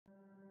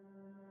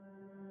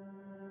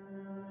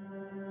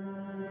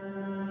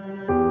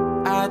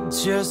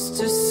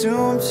just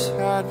assumed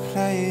I'd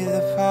play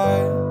the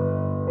part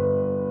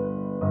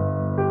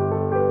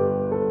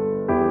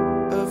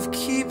of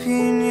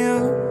keeping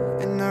you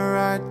in the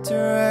right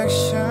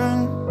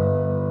direction.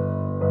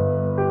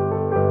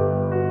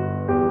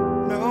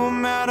 No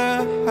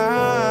matter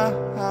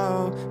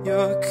how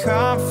your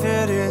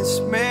confidence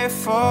may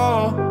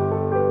fall,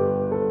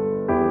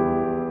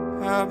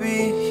 I'll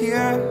be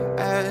here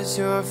as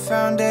your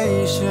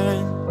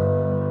foundation.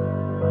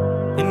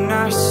 And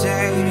I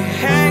say,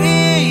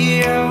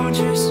 hey, yo,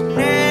 just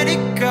let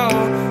it go.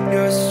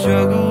 Your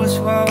struggles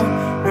won't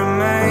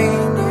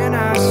remain. And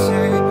I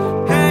say,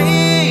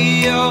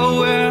 hey, yo,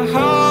 we're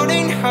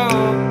holding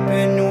hope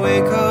and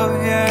wake up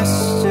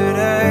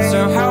yesterday.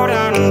 So hold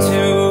on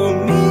to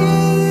me.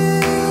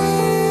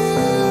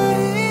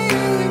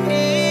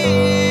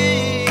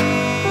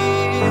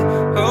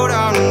 Hold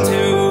on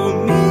to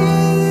me.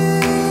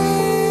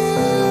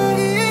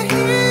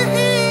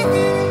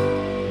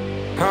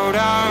 Hold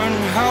on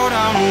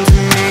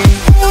to me.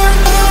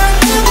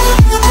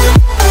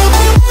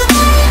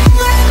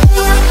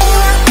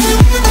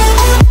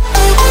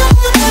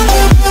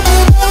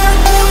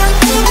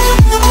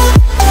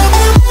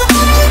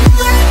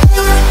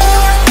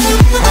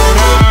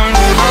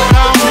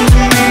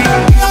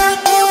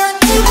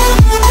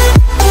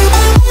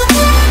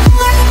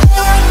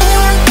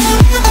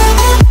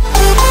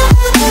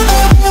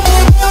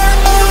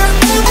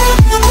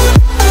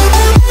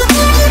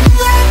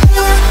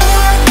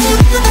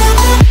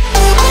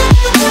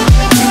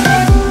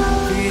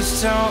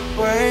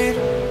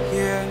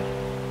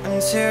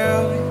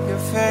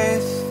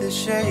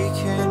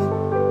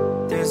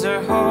 There's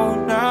a whole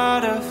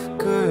lot of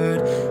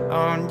good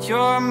on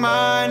your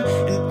mind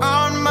and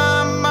on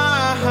my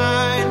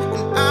mind.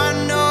 And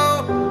I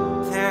know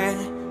that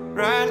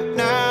right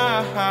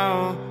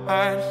now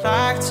I'd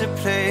like to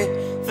play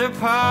the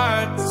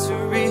part to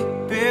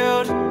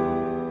rebuild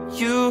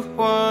you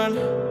one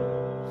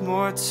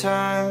more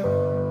time.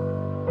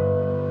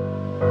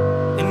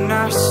 And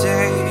I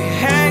say,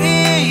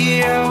 hey,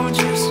 yo,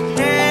 just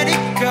let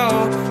it go.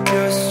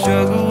 Your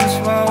struggles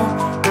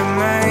won't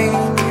remain.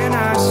 And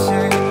I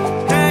say,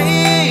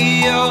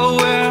 hey, yo,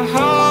 we're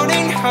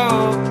holding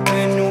hope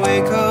and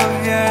wake up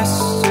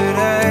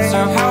yesterday. So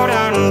hold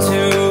on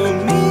to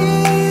me.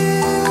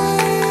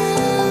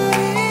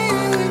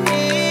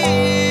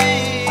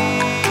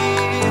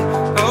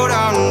 Hold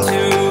on to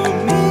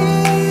me.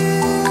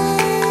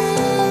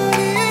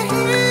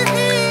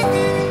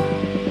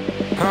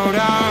 Hold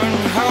on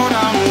to me.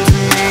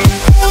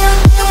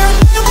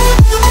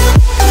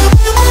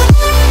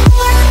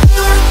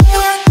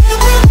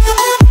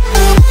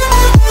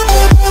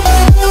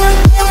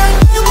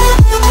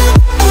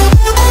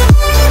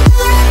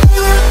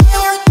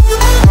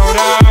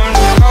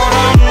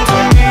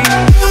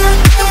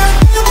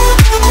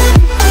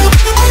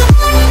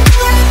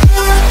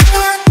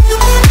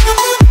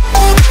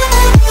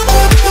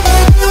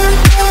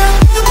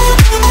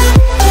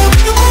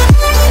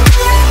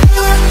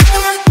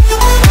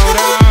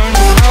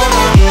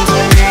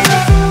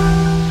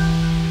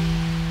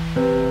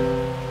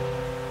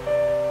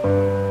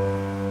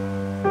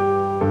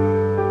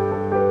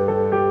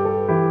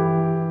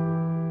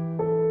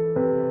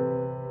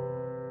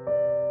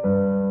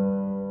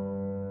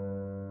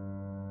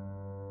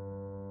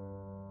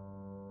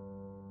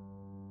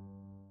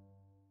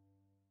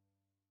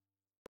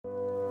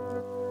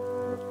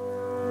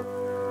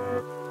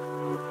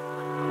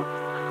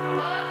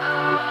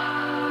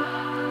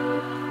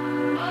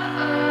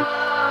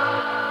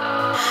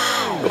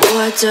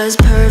 What does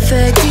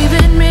perfect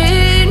even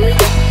mean?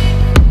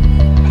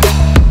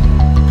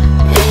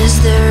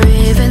 Is there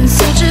even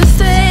such a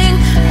thing?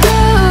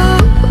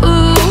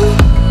 Ooh,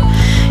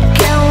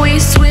 can we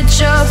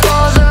switch up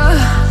all the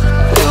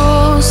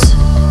rules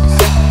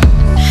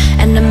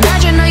and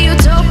imagine a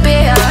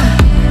utopia?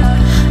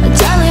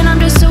 Darling, I'm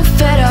just so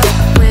fed up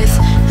with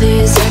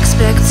these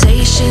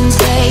expectations.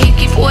 They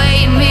keep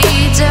weighing me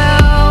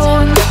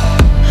down.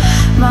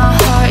 My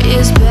heart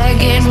is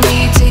begging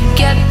me to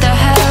get the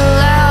hell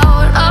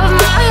out of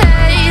my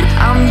head.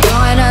 I'm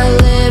gonna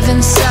live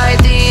inside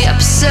the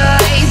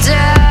upside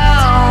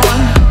down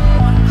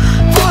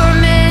for a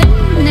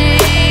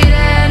minute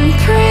and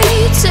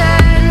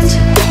pretend,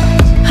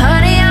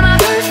 honey, I'm a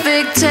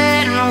perfect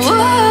 10.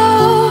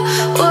 Whoa,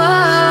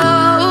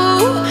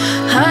 whoa,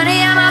 honey,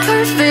 I'm a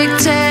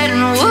perfect 10.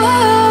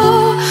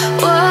 Whoa,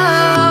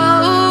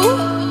 whoa,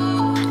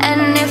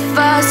 and if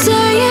I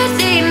say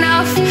it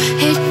enough,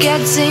 it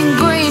gets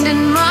ingrained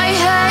in my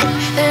head,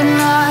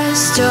 and I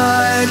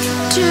start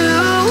to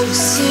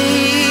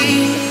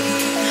see,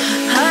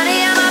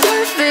 honey, I'm a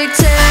perfect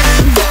 10.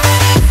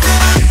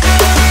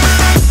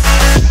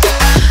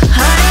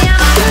 Honey,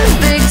 I'm a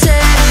perfect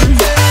 10.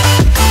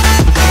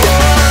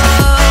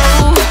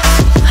 Whoa,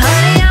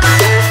 honey, I'm a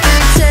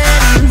perfect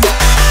 10.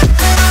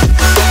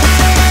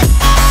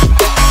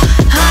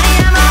 Honey,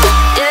 I'm a,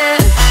 yeah.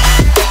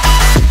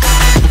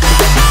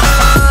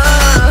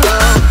 Oh,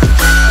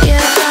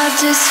 yeah, I've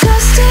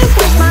discussed it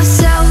with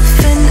myself,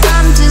 and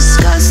I'm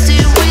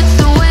disgusted with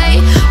the way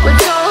we're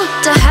told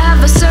to have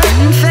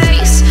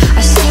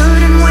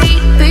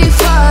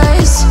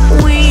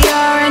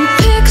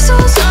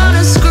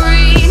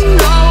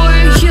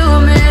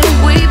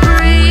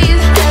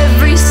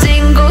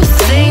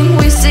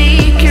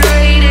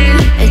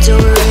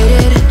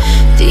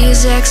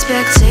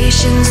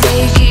expectations,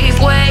 they keep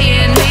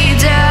weighing me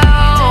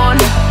down.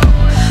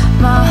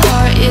 My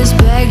heart is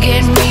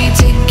begging me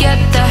to get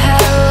the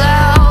hell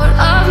out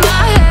of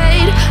my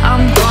head.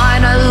 I'm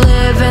gonna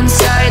live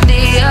inside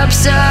the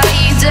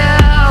upside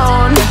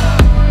down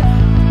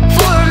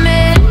for a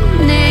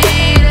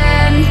minute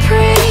and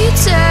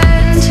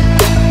pretend,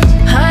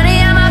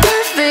 honey, I'm a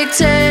perfect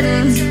 10.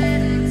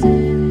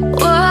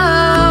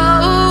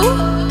 Whoa,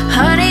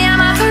 honey,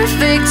 I'm a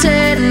perfect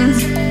 10.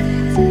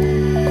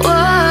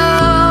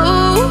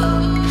 Whoa,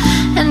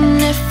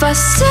 and if I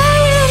say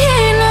it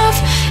enough,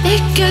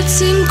 it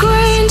gets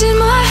ingrained in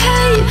my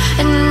head,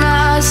 and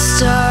I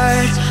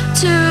start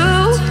to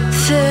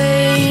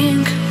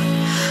think,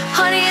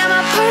 honey, I'm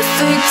a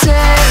perfect 10.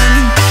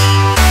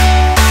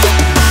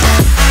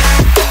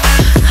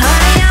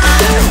 Honey, I'm a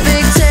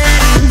perfect 10.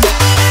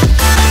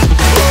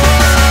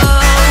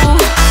 Whoa,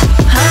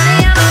 honey,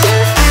 I'm a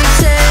perfect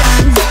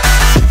 10.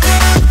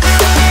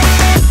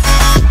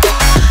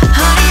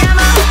 Honey, I'm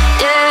a,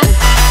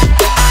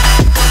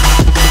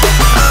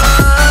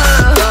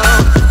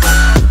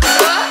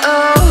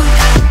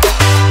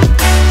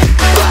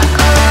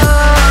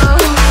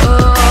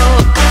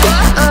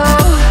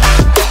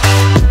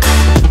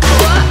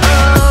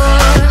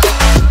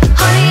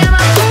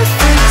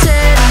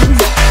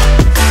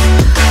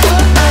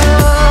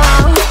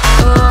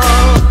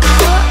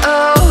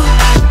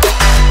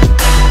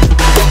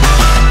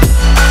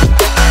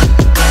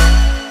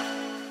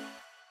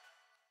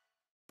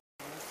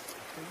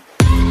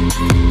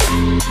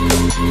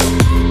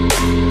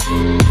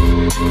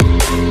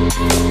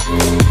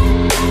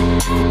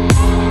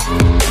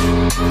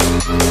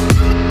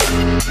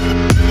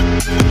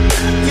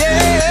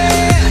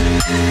 yeah.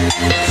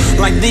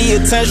 Like the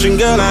attention,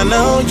 girl, I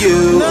know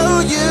you.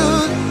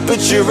 But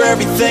you're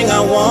everything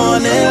I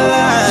want in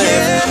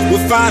life.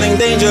 We're fighting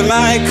danger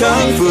like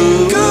kung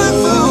fu.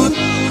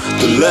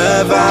 The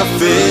love I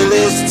feel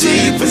is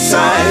deep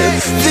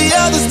inside. The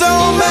others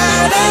don't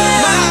matter.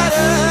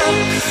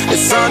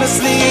 It's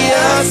honestly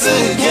us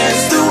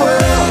against